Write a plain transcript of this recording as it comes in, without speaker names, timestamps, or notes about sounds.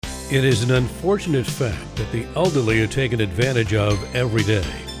It is an unfortunate fact that the elderly are taken advantage of every day.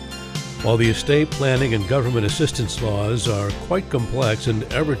 While the estate planning and government assistance laws are quite complex and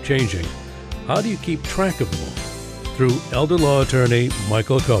ever-changing, how do you keep track of them all? Through elder law attorney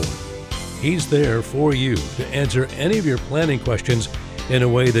Michael Cohen. He's there for you to answer any of your planning questions in a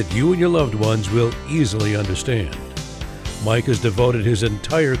way that you and your loved ones will easily understand. Mike has devoted his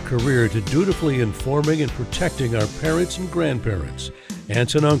entire career to dutifully informing and protecting our parents and grandparents,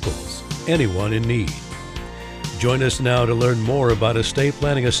 aunts and uncles, anyone in need. Join us now to learn more about estate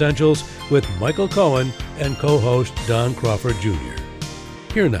planning essentials with Michael Cohen and co-host Don Crawford Jr.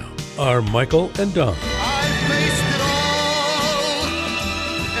 Here now are Michael and Don. I faced it all,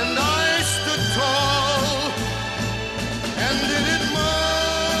 and I stood tall, and did it my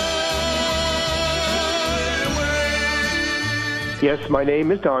way. Yes, my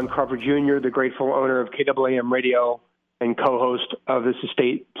name is Don Crawford Jr., the grateful owner of KAAM Radio and co-host of this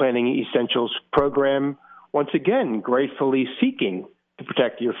Estate Planning Essentials program. Once again, gratefully seeking to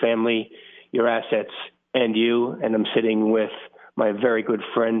protect your family, your assets, and you. And I'm sitting with my very good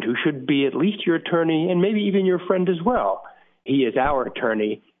friend who should be at least your attorney and maybe even your friend as well. He is our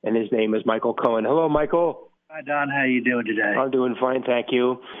attorney, and his name is Michael Cohen. Hello, Michael. Hi, Don. How are you doing today? I'm doing fine, thank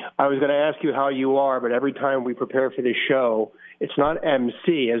you. I was going to ask you how you are, but every time we prepare for this show, it's not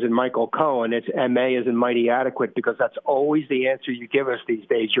MC as in Michael Cohen, it's MA as in mighty adequate, because that's always the answer you give us these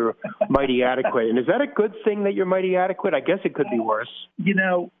days. You're mighty adequate. And is that a good thing that you're mighty adequate? I guess it could be worse. You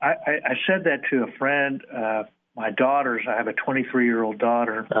know, I said that to a friend. My daughters, I have a 23-year-old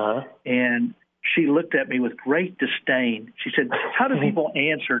daughter, and she looked at me with great disdain. She said, how do people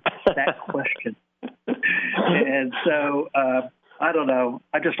answer that question? And so I don't know.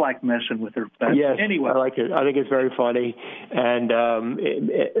 I just like messing with her. But yes, anyway. I like it. I think it's very funny. And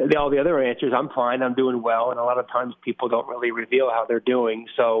all the other answers, I'm fine. I'm doing well. And a lot of times people don't really reveal how they're doing.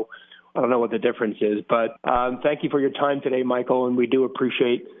 So I don't know what the difference is. But thank you for your time today, Michael. And we do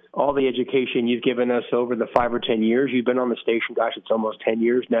appreciate all the education you've given us over the 5 or 10 years. You've been on the station, gosh, it's almost 10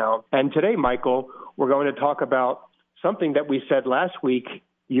 years now. And today, Michael, we're going to talk about something that we said last week.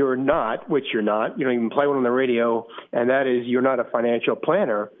 You're not, which you're not. You don't even play one on the radio, and that is you're not a financial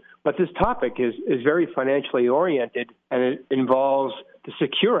planner. But this topic is very financially oriented, and it involves the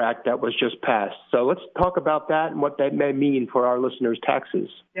Secure Act that was just passed. So let's talk about that and what that may mean for our listeners' taxes.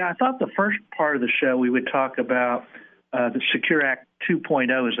 Yeah, I thought the first part of the show we would talk about the Secure Act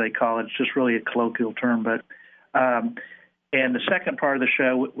 2.0, as they call it. It's just really a colloquial term. But and the second part of the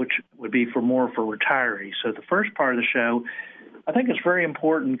show, which would be for retirees. So the first part of the show, I think it's very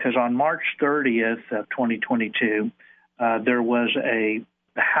important because on March 30th of 2022, there was the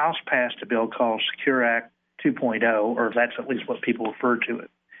House passed a bill called Secure Act 2.0, or that's at least what people refer to it.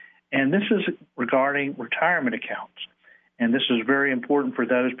 And this is regarding retirement accounts. And this is very important for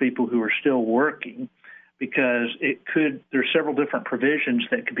those people who are still working because there's several different provisions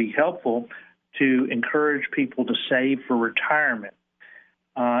that could be helpful to encourage people to save for retirement.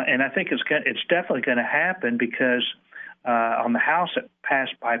 And I think it's definitely going to happen because on the House, it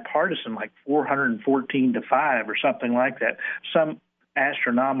passed bipartisan, like 414 to 5 or something like that, some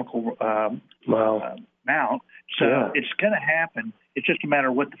astronomical amount. So It's going to happen. It's just a matter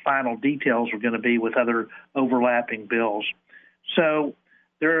of what the final details are going to be with other overlapping bills. So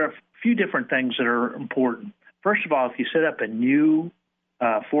there are a few different things that are important. First of all, if you set up a new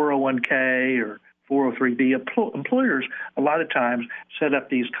 401k or 403b, employers a lot of times set up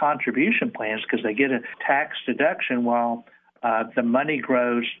these contribution plans because they get a tax deduction while the money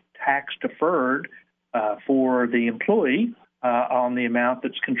grows tax deferred for the employee on the amount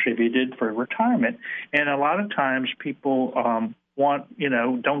that's contributed for retirement. And a lot of times people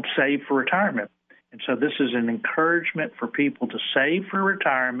don't save for retirement. And so this is an encouragement for people to save for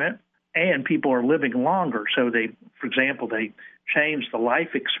retirement, and people are living longer. So for example, they changed the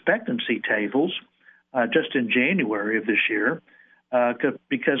life expectancy tables just in January of this year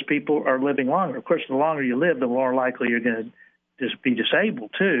because people are living longer. Of course, the longer you live, the more likely you're going to just be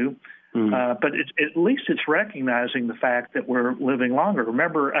disabled too. But at least it's recognizing the fact that we're living longer.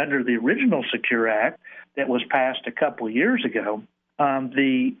 Remember, under the original Secure Act that was passed a couple of years ago,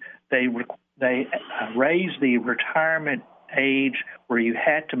 they raised the retirement age where you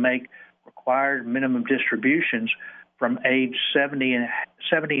had to make required minimum distributions from age 70 and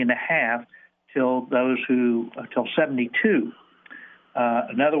a half till 72.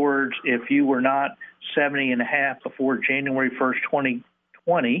 In other words, if you were not 70 and a half before January 1st,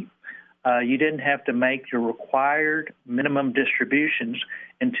 2020, you didn't have to make your required minimum distributions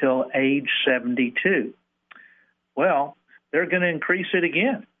until age 72. Well, they're going to increase it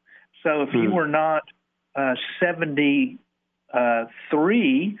again. So if you were not 73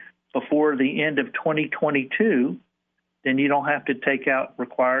 before the end of 2022, then you don't have to take out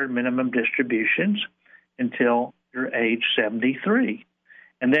required minimum distributions until you're age 73.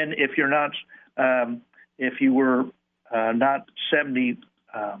 And then if you're not, if you were not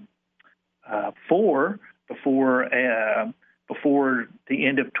 74 before the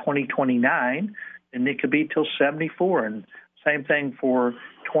end of 2029, then it could be till 74. And same thing for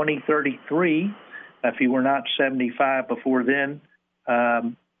 2033. If you were not 75 before then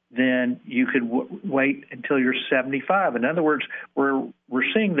you could wait until you're 75. In other words, we're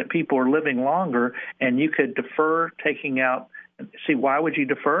seeing that people are living longer, and you could defer taking out. See, why would you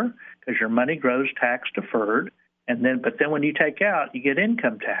defer? Because your money grows tax deferred, but then when you take out, you get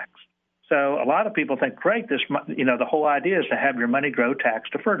income tax. So a lot of people think, great, the whole idea is to have your money grow tax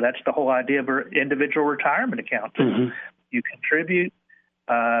deferred. That's the whole idea of an individual retirement account. Mm-hmm. You contribute,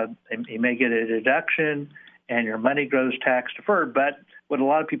 you may get a deduction, and your money grows tax deferred. But what a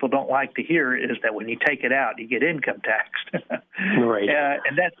lot of people don't like to hear is that when you take it out, you get income taxed. Right.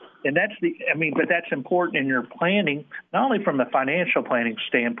 But that's important in your planning, not only from a financial planning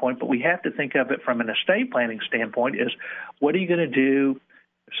standpoint, but we have to think of it from an estate planning standpoint. Is what are you going to do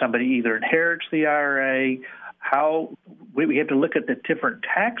if somebody either inherits the IRA? How we have to look at the different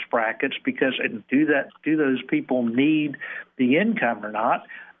tax brackets and do those people need the income or not?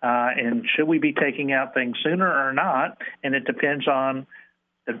 And should we be taking out things sooner or not? And it depends on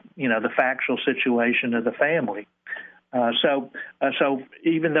the factual situation of the family. So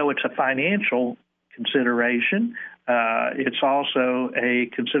even though it's a financial consideration, it's also a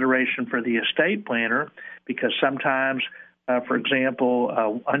consideration for the estate planner, because sometimes, for example,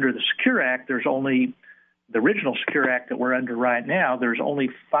 under the Secure Act, there's only the original Secure Act that we're under right now, there's only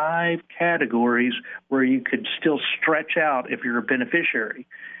 5 categories where you could still stretch out if you're a beneficiary.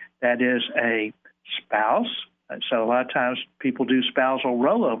 That is a spouse. So a lot of times people do spousal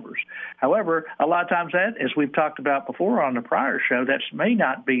rollovers. However, a lot of times that, as we've talked about before on the prior show, that may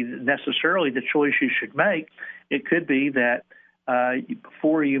not be necessarily the choice you should make. It could be that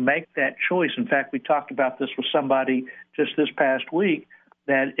before you make that choice, in fact, we talked about this with somebody just this past week,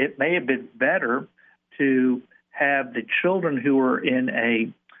 that it may have been better to have the children who are in a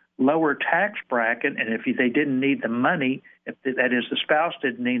lower tax bracket, and if they didn't need the money, that is, the spouse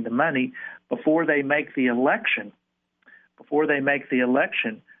didn't need the money, before they make the election,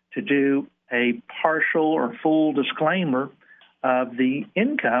 to do a partial or full disclaimer of the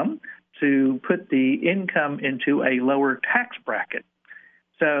income, to put the income into a lower tax bracket.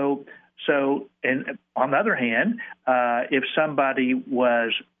 So, and on the other hand, if somebody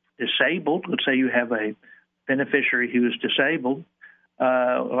was disabled, let's say you have a beneficiary who is disabled,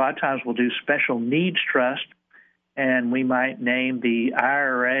 a lot of times we'll do special needs trust, and we might name the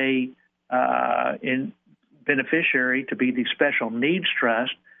IRA in beneficiary to be the special needs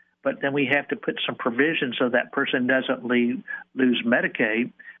trust, but then we have to put some provisions so that person doesn't lose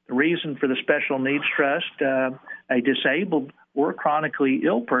Medicaid. The reason for the special needs trust, a disabled or chronically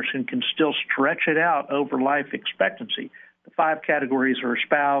ill person can still stretch it out over life expectancy. The 5 categories are a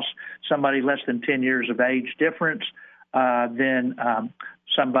spouse, somebody less than 10 years of age difference, then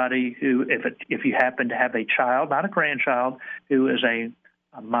somebody who, if you happen to have a child, not a grandchild, who is a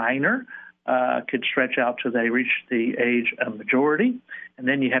minor, could stretch out till they reach the age of majority. And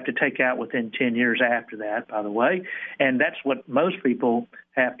then you have to take out within 10 years after that, by the way. And that's what most people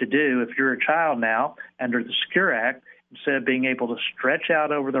have to do. If you're a child now, under the Secure Act, instead of being able to stretch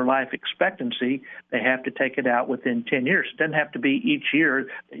out over their life expectancy, they have to take it out within 10 years. It doesn't have to be each year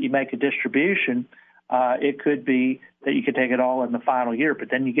that you make a distribution. It could be that you could take it all in the final year, but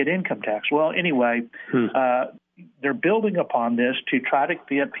then you get income tax. Well, anyway, they're building upon this to try to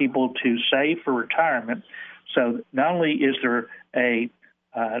get people to save for retirement. So not only is there a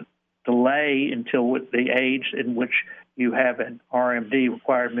delay until the age in which you have an RMD,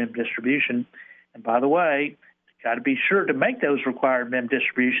 required minimum distribution, and by the way, got to be sure to make those required minimum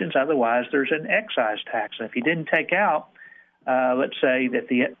distributions, otherwise there's an excise tax. And if you didn't take out, let's say that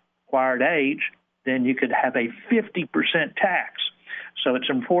the required age, then you could have a 50% tax. So it's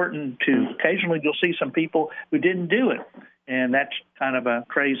important to, occasionally you'll see some people who didn't do it, and that's kind of a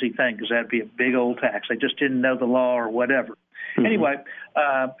crazy thing because that'd be a big old tax. They just didn't know the law or whatever. Mm-hmm. Anyway,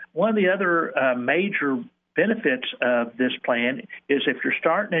 one of the other major benefits of this plan is if you're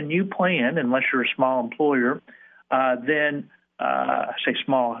starting a new plan, unless you're a small employer, then I say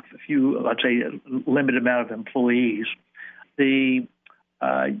small, let's say a limited amount of employees, there's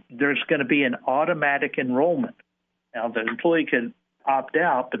going to be an automatic enrollment. Now, the employee could opt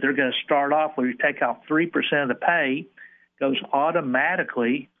out, but they're going to start off where you take out 3% of the pay, goes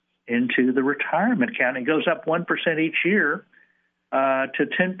automatically into the retirement account. It goes up 1% each year to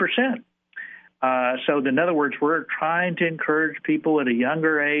 10%. So in other words, we're trying to encourage people at a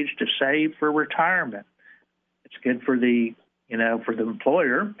younger age to save for retirement. It's good for the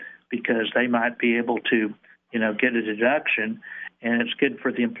employer because they might be able to, get a deduction, and it's good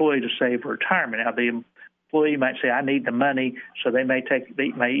for the employee to save for retirement. Now, the employee might say, I need the money, so they may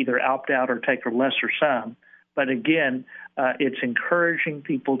either opt out or take a lesser sum. But again, it's encouraging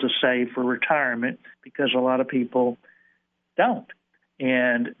people to save for retirement because a lot of people don't.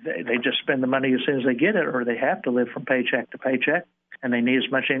 And they just spend the money as soon as they get it, or they have to live from paycheck to paycheck, and they need as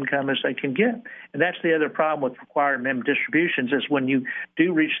much income as they can get. And that's the other problem with required minimum distributions is when you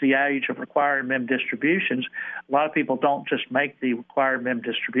do reach the age of required minimum distributions, a lot of people don't just make the required minimum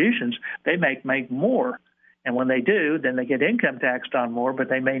distributions, they make more. And when they do, then they get income taxed on more, but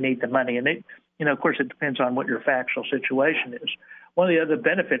they may need the money. And, of course, it depends on what your factual situation is. One of the other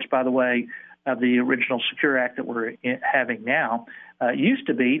benefits, by the way, of the original Secure Act that we're having now used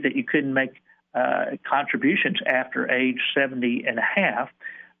to be that you couldn't make contributions after age 70 and a half.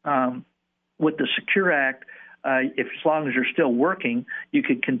 With the Secure Act, as long as you're still working, you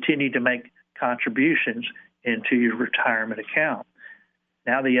could continue to make contributions into your retirement account.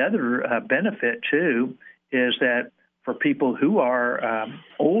 Now, the other benefit, too, is that for people who are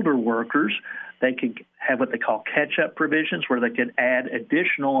older workers, they could have what they call catch-up provisions where they could add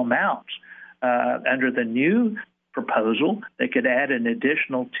additional amounts. Under the new proposal, they could add an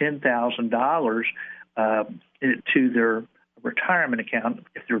additional $10,000 to their retirement account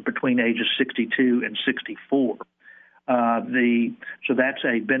if they're between ages 62 and 64. So that's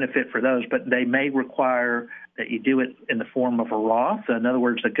a benefit for those, but they may require that you do it in the form of a Roth. In other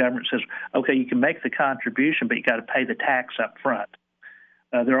words, the government says, okay, you can make the contribution, but you got to pay the tax up front.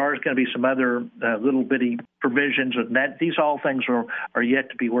 There are going to be some other little bitty provisions of that. These all things are yet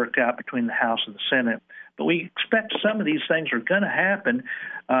to be worked out between the House and the Senate. But we expect some of these things are going to happen.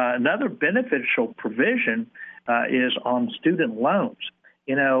 Another beneficial provision is on student loans.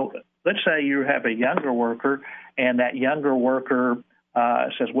 Let's say you have a younger worker, and that younger worker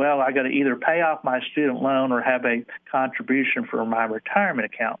says, well, I got to either pay off my student loan or have a contribution for my retirement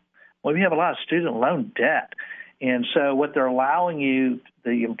account. Well, we have a lot of student loan debt. And so what they're allowing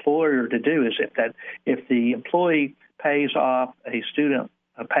the employer to do is if the employee pays off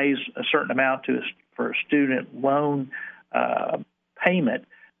pays a certain amount for a student loan payment,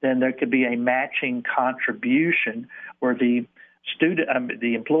 then there could be a matching contribution where the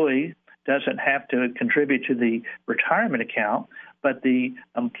employee doesn't have to contribute to the retirement account, but the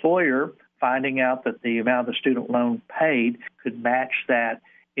employer, finding out that the amount of the student loan paid, could match that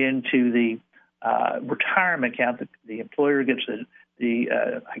into the retirement account. The employer gets the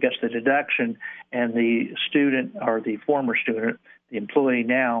deduction, and the student or the former student, the employee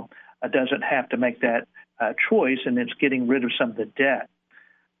now, doesn't have to make that choice, and it's getting rid of some of the debt.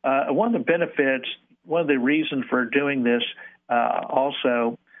 One of the benefits, one of the reasons for doing this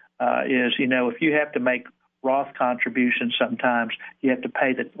also is, if you have to make Roth contributions, sometimes you have to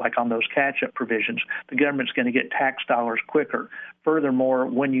pay like on those catch-up provisions, the government's going to get tax dollars quicker. Furthermore,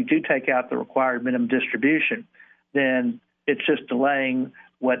 when you do take out the required minimum distribution, then it's just delaying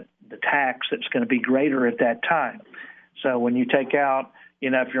what the tax that's going to be greater at that time. So when you take out,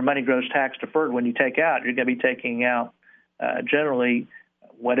 if your money grows tax deferred, when you take out, you're going to be taking out generally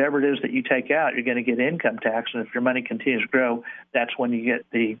whatever it is that you take out, you're going to get income tax. And if your money continues to grow, that's when you get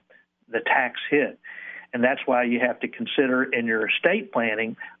the tax hit. And that's why you have to consider in your estate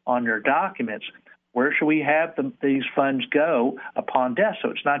planning on your documents, where should we have these funds go upon death?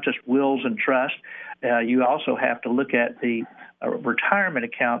 So it's not just wills and trust. You also have to look at the retirement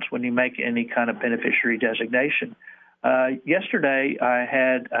accounts when you make any kind of beneficiary designation. Yesterday, I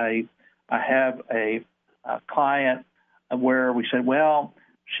have a client where we said, well,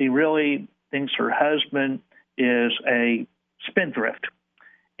 she really thinks her husband is a spendthrift,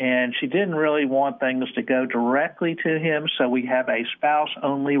 and she didn't really want things to go directly to him, so we have a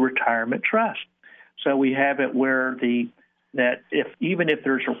spouse-only retirement trust. So we have it where even if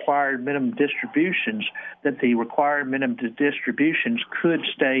there's required minimum distributions, that the required minimum distributions could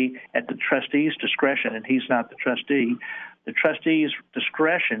stay at the trustee's discretion, and he's not the trustee. The trustee's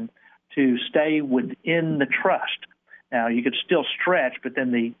discretion to stay within the trust. Now, you could still stretch, but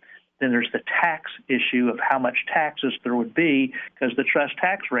then there's the tax issue of how much taxes there would be, because the trust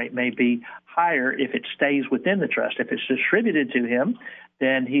tax rate may be higher if it stays within the trust. If it's distributed to him,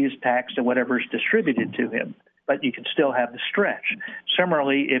 then he's taxed at whatever is distributed to him. But you can still have the stretch.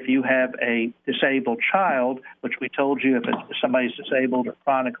 Similarly, if you have a disabled child, which we told you if somebody's disabled or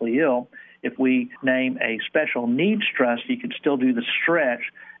chronically ill, if we name a special needs trust, you can still do the stretch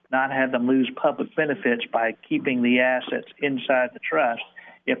not have them lose public benefits by keeping the assets inside the trust,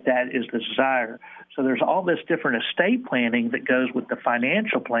 if that is the desire. So there's all this different estate planning that goes with the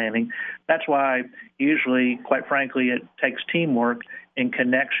financial planning. That's why usually, quite frankly, it takes teamwork in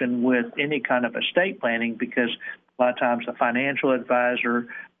connection with any kind of estate planning, because a lot of times the financial advisor,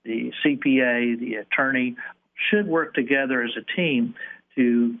 the CPA, the attorney should work together as a team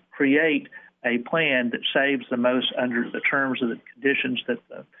to create a plan that saves the most under the terms of the conditions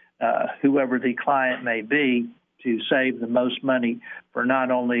that whoever the client may be, to save the most money for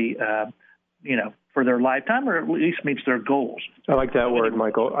not only, for their lifetime, or at least meets their goals. I like that word,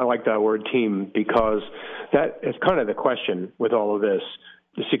 Michael. I like that word, team, because that is kind of the question with all of this.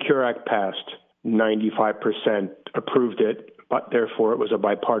 The Secure Act passed, 95% approved it, but therefore it was a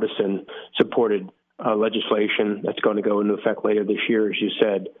bipartisan supported legislation that's going to go into effect later this year, as you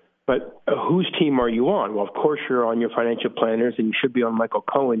said. But whose team are you on? Well, of course, you're on your financial planners, and you should be on Michael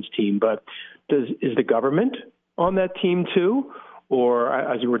Cohen's team. But is the government on that team too? Or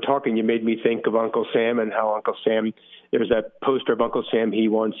as you were talking, you made me think of Uncle Sam and how Uncle Sam, there's that poster of Uncle Sam, he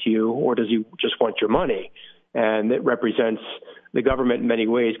wants you, or does he just want your money? And it represents the government in many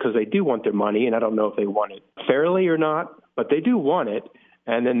ways, because they do want their money, and I don't know if they want it fairly or not, but they do want it.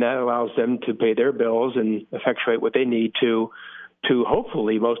 And then that allows them to pay their bills and effectuate what they need to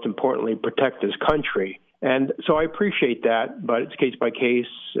hopefully, most importantly, protect this country. And so I appreciate that, but it's case by case,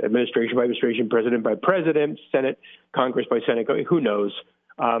 administration by administration, president by president, Senate, Congress by Senate, who knows?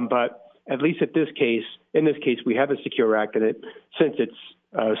 But at least in this case, we have a Secure Act, and since it's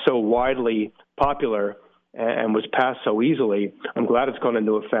so widely popular and was passed so easily, I'm glad it's gone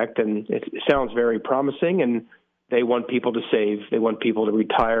into effect, and it sounds very promising, and they want people to save. They want people to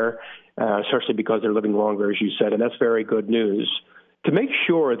retire, especially because they're living longer, as you said, and that's very good news. To make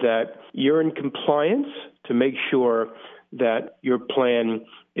sure that you're in compliance, to make sure that your plan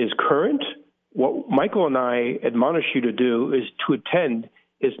is current, what Michael and I admonish you to do is to attend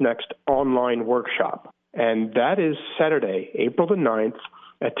his next online workshop. And that is Saturday, April the 9th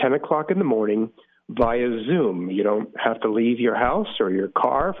at 10 o'clock in the morning via Zoom. You don't have to leave your house or your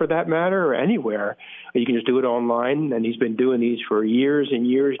car, for that matter, or anywhere. You can just do it online, and he's been doing these for years and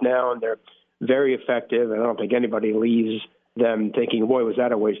years now, and they're very effective. I don't think anybody leaves them thinking, boy, was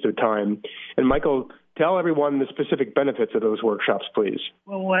that a waste of time. And Michael, tell everyone the specific benefits of those workshops, please.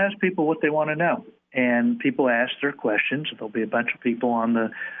 Well, we'll ask people what they want to know, and people ask their questions. There'll be a bunch of people on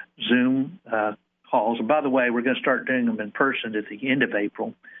the Zoom calls. And by the way, we're going to start doing them in person at the end of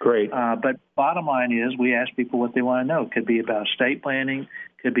April. Great. But bottom line is, we ask people what they want to know. It could be about estate planning,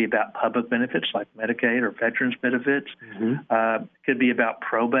 could be about public benefits like Medicaid or veterans benefits, could be about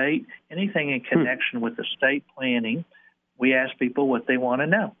probate, anything in connection with estate planning. We ask people what they want to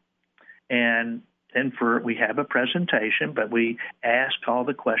know. And then we have a presentation, but we ask all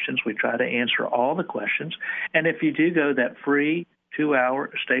the questions. We try to answer all the questions. And if you do go that free 2-hour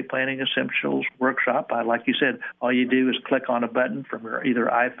estate planning essentials workshop, like you said, all you do is click on a button from your either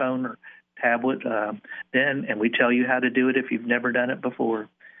iPhone or tablet, and we tell you how to do it if you've never done it before.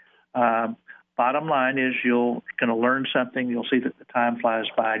 Bottom line is, you're going to learn something. You'll see that the time flies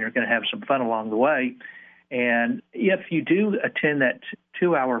by, and you're going to have some fun along the way. And if you do attend that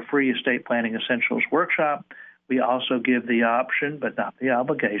 2-hour free estate planning essentials workshop, we also give the option, but not the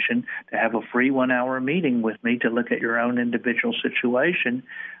obligation, to have a free 1-hour meeting with me to look at your own individual situation,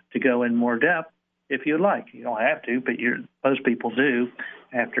 to go in more depth if you'd like. You don't have to, but most people do.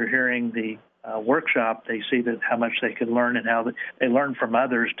 After hearing the workshop, they see that how much they can learn and how they learn from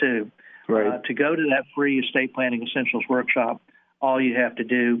others too. Right. To go to that free estate planning essentials workshop, all you have to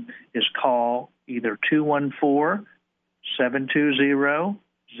do is call either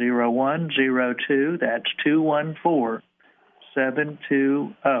 214-720-0102. That's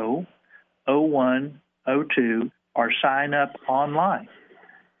 214-720-0102, or sign up online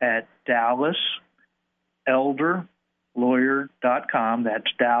at DallasElderLawyer.com.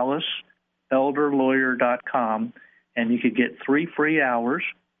 That's DallasElderLawyer.com, and you could get 3 free hours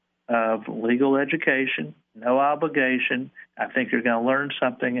of legal education, no obligation. I think you're going to learn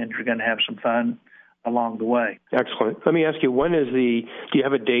something, and you're going to have some fun along the way. Excellent. Let me ask you, do you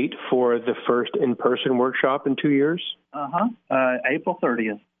have a date for the first in-person workshop in 2 years? April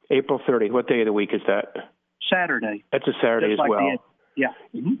 30th. April 30th. What day of the week is that? Saturday. That's a Saturday just as well. Yeah.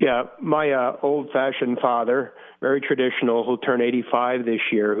 My old-fashioned father, very traditional, who'll turn 85 this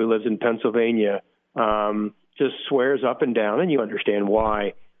year, who lives in Pennsylvania, just swears up and down, and you understand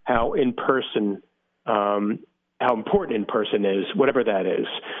why, how important in-person is, whatever that is,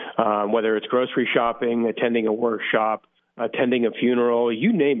 whether it's grocery shopping, attending a workshop, attending a funeral,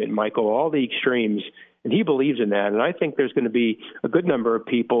 you name it, Michael, all the extremes. And he believes in that. And I think there's going to be a good number of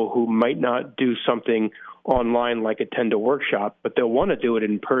people who might not do something online like attend a workshop, but they'll want to do it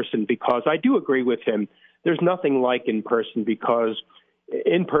in person, because I do agree with him. There's nothing like in person, because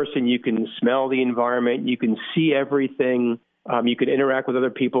in person you can smell the environment, you can see everything, you can interact with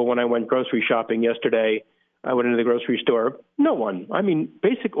other people. When I went grocery shopping yesterday, I went into the grocery store, no one. I mean,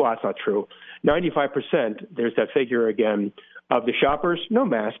 well, that's not true. 95%, there's that figure again, of the shoppers, no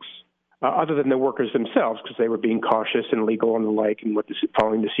masks. Other than the workers themselves, because they were being cautious and legal and the like, and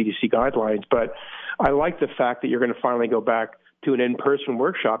following the CDC guidelines. But I like the fact that you're going to finally go back to an in-person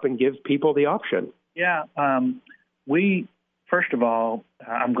workshop and give people the option. Yeah, first of all,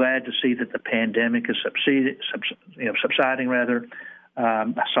 I'm glad to see that the pandemic is subsiding. Rather,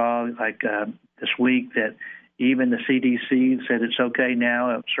 I saw this week that even the CDC said it's okay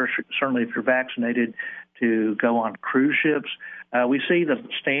now, certainly if you're vaccinated, to go on cruise ships. We see the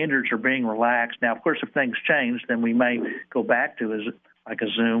standards are being relaxed. Now, of course, if things change, then we may go back to a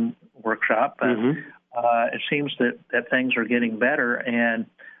Zoom workshop. But it seems that things are getting better, and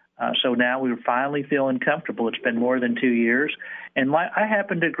so now we're finally feeling comfortable. It's been more than 2 years. And I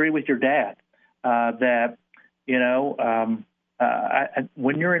happen to agree with your dad that,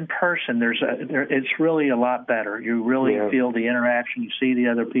 when you're in person, it's really a lot better. You really feel the interaction. You see the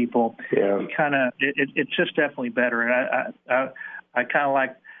other people. Yeah. You it's just definitely better. And I kind of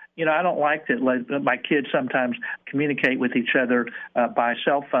like, I don't like that my kids sometimes communicate with each other by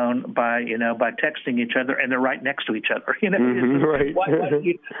cell phone, by texting each other, and they're right next to each other. Right.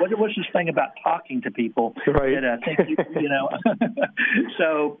 What's this thing about talking to people? Right.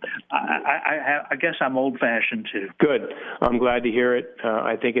 So I guess I'm old-fashioned too. Good. I'm glad to hear it.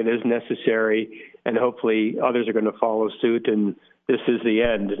 I think it is necessary, and hopefully others are going to follow suit, and this is the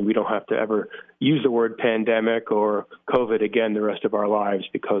end, and we don't have to ever use the word pandemic or COVID again the rest of our lives,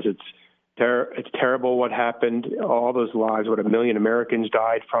 because it's terrible what happened. All those lives, 1 million Americans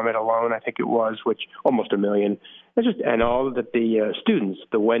died from it alone, I think it was, which almost 1 million. And all that the students,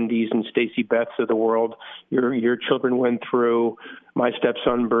 the Wendy's and Stacey Beths of the world, your children went through, my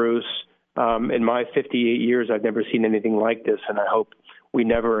stepson Bruce. In my 58 years, I've never seen anything like this, and I hope we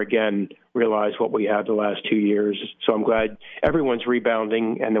never again realize what we had the last 2 years. So I'm glad everyone's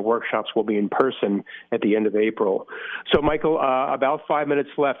rebounding, and the workshops will be in person at the end of April. So, Michael, about 5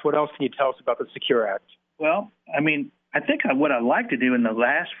 minutes left. What else can you tell us about the Secure Act? Well, I think what I'd like to do in the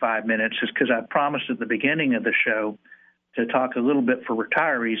last 5 minutes is, because I promised at the beginning of the show to talk a little bit for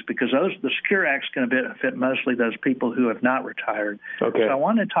retirees, because the Secure Act is going to benefit mostly those people who have not retired. Okay. So I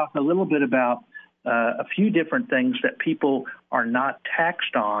want to talk a little bit about a few different things that people are not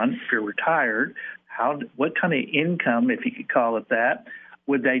taxed on if you're retired. What kind of income, if you could call it that,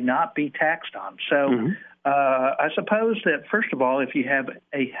 would they not be taxed on? So I suppose that, first of all, if you have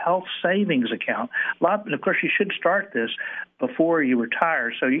a health savings account, and of course you should start this before you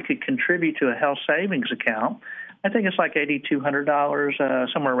retire, so you could contribute to a health savings account. I think it's like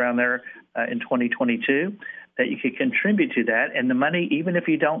 $8,200, somewhere around there in 2022. That you could contribute to that, and the money, even if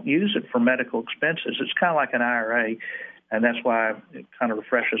you don't use it for medical expenses, it's kind of like an IRA, and that's why it kind of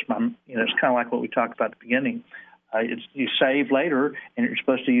refreshes it's kind of like what we talked about at the beginning. You save later, and you're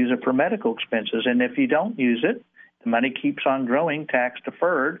supposed to use it for medical expenses, and if you don't use it, the money keeps on growing, tax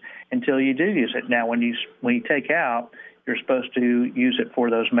deferred, until you do use it. Now, when you take out, you're supposed to use it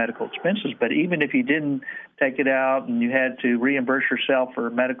for those medical expenses. But even if you didn't take it out and you had to reimburse yourself for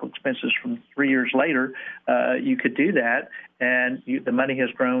medical expenses from 3 years later, you could do that, and the money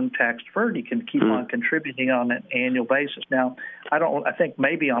has grown tax deferred. You can keep on contributing on an annual basis. Now, I think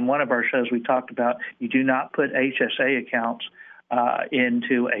maybe on one of our shows we talked about you do not put HSA accounts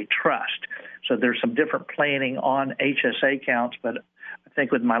into a trust. So there's some different planning on HSA accounts, but I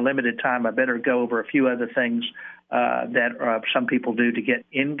think with my limited time, I better go over a few other things that some people do to get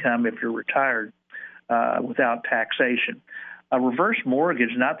income if you're retired without taxation. A reverse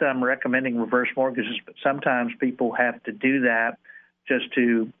mortgage, not that I'm recommending reverse mortgages, but sometimes people have to do that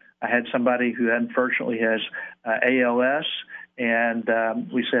I had somebody who unfortunately has ALS, and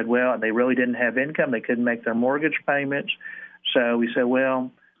we said, well, they really didn't have income. They couldn't make their mortgage payments. So we said,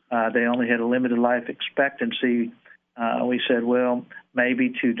 well, they only had a limited life expectancy. We said, well,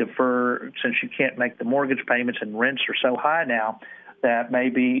 maybe to defer, since you can't make the mortgage payments and rents are so high now, that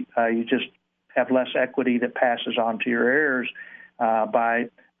maybe you just have less equity that passes on to your heirs by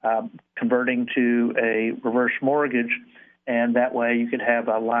converting to a reverse mortgage, and that way you could have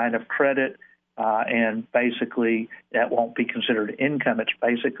a line of credit, and basically that won't be considered income. It's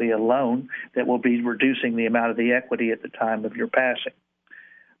basically a loan that will be reducing the amount of the equity at the time of your passing.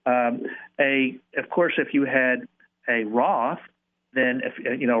 Of course, if you had a Roth, then if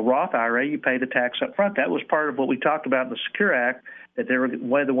Roth IRA, you pay the tax up front. That was part of what we talked about in the Secure Act, that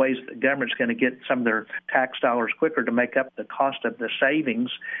one of the ways the government's going to get some of their tax dollars quicker to make up the cost of the savings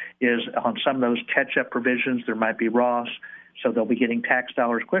is on some of those catch-up provisions. There might be Roths, so they'll be getting tax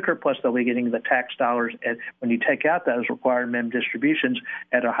dollars quicker, plus they'll be getting the tax dollars when you take out those required minimum distributions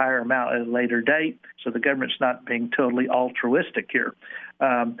at a higher amount at a later date. So the government's not being totally altruistic here.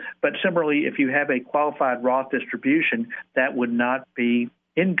 But similarly, if you have a qualified Roth distribution, that would not be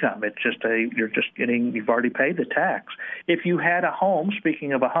income. It's just you've already paid the tax. If you had a home,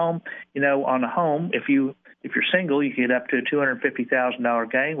 speaking of a home, on a home, if you're single, you get up to a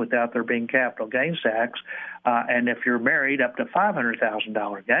 $250,000 gain without there being capital gains tax. And if you're married, up to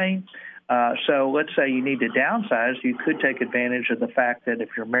 $500,000 gain. So let's say you need to downsize, you could take advantage of the fact that if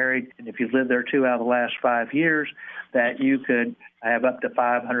you're married and if you've lived there 2 out of the last 5 years, that you could have up to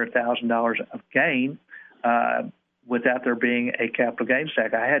 $500,000 of gain without there being a capital gains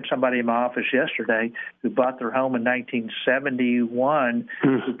tax. I had somebody in my office yesterday who bought their home in 1971,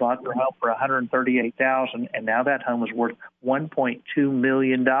 who bought their home for $138,000, and now that home is worth $1.2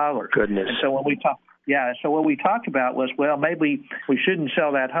 million. Goodness. And so when we talk, what we talked about was, well, maybe we shouldn't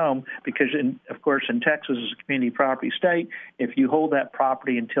sell that home because, of course, in Texas is a community property state. If you hold that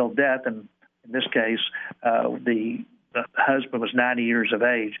property until death, and in this case, the husband was 90 years of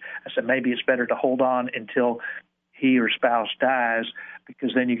age, I said maybe it's better to hold on until he or spouse dies,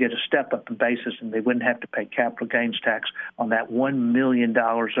 because then you get a step-up in basis and they wouldn't have to pay capital gains tax on that $1 million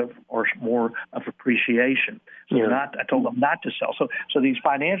or more of appreciation. So I told them not to sell. So these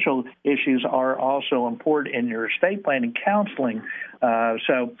financial issues are also important in your estate planning counseling. Of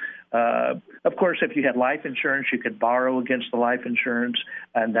course, if you had life insurance, you could borrow against the life insurance,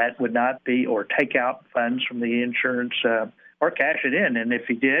 and that would not be, or take out funds from the insurance or cash it in. And if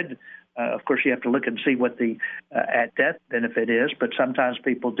you did, of course, you have to look and see what the at-death benefit is, but sometimes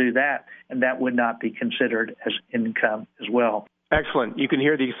people do that, and that would not be considered as income as well. Excellent. You can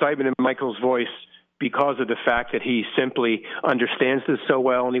hear the excitement in Michael's voice because of the fact that he simply understands this so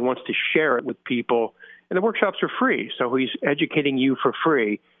well, and he wants to share it with people. And the workshops are free, so he's educating you for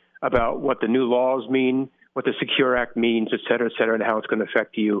free about what the new laws mean, what the Secure Act means, et cetera, and how it's going to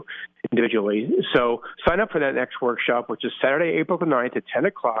affect you individually. So sign up for that next workshop, which is Saturday, April the 9th at 10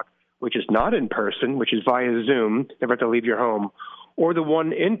 o'clock, which is not in person, which is via Zoom, never have to leave your home, or the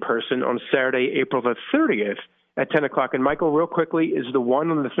one in person on Saturday, April the 30th at 10 o'clock. And Michael, real quickly, is the one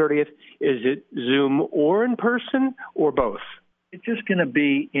on the 30th, is it Zoom or in person or both? It's just going to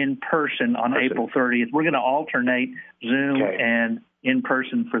be in person on April 30th. We're going to alternate Zoom and in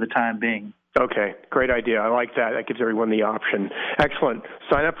person for the time being. Okay, great idea. I like that. That gives everyone the option. Excellent.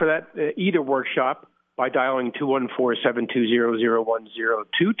 Sign up for that either workshop by dialing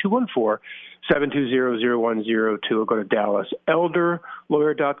 214-720-0102, 214-720-0102, or go to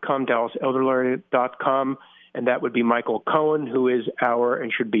DallasElderLawyer.com, DallasElderLawyer.com, and that would be Michael Cohen, who is our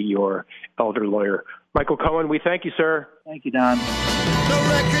and should be your elder lawyer. Michael Cohen, we thank you, sir. Thank you, Don. The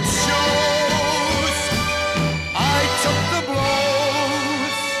record shows I took the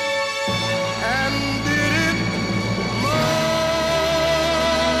blows and did it my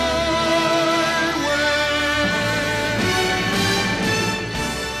way.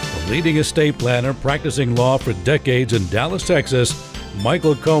 A leading estate planner practicing law for decades in Dallas, Texas,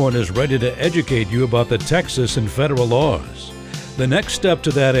 Michael Cohen is ready to educate you about the Texas and federal laws. The next step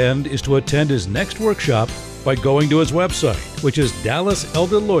to that end is to attend his next workshop by going to his website, which is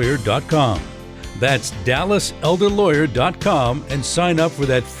DallasElderLawyer.com. That's DallasElderLawyer.com, and sign up for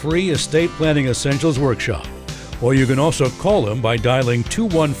that free Estate Planning Essentials workshop. Or you can also call him by dialing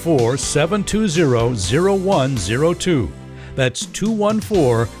 214-720-0102. That's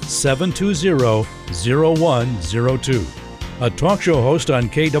 214-720-0102. A talk show host on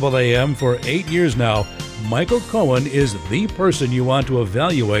KAAM for 8 years now, Michael Cohen is the person you want to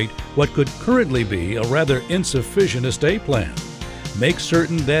evaluate what could currently be a rather insufficient estate plan. Make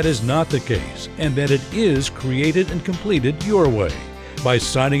certain that is not the case and that it is created and completed your way by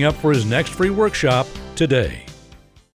signing up for his next free workshop today.